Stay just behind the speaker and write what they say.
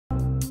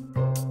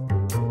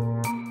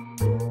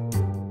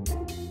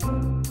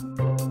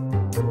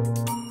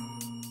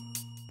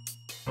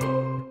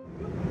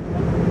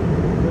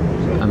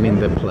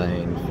the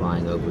plane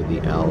flying over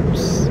the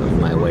Alps on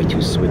my way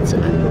to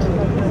Switzerland.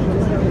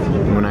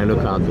 And when I look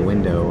out the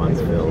window, I'm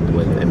filled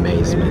with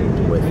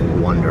amazement, with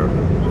wonder,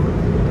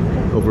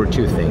 over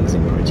two things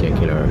in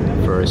particular.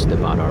 First,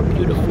 about our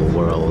beautiful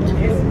world,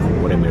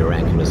 what a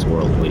miraculous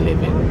world we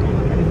live in.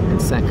 And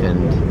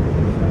second,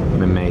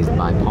 I'm amazed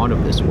by part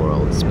of this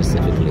world,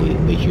 specifically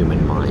the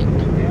human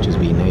mind, which is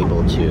being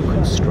able to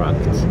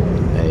construct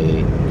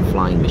a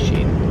flying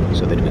machine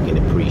so that we can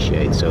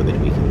appreciate, so that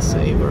we can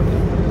savor.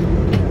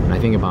 And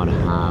I think about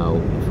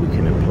how, if we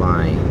can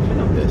apply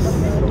this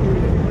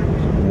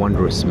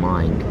wondrous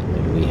mind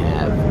that we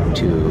have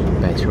to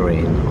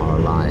bettering our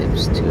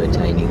lives, to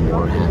attaining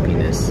more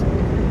happiness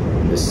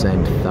in the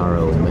same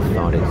thorough,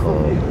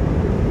 methodical,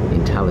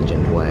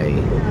 intelligent way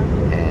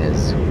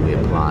as we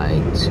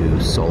apply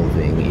to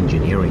solving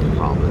engineering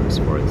problems,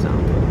 for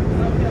example,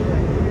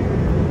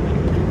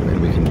 then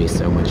we can be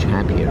so much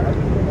happier.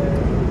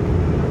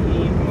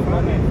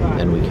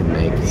 Then we can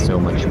make so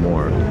much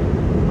more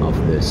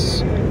of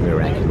this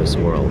miraculous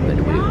world that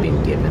we've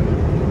been given.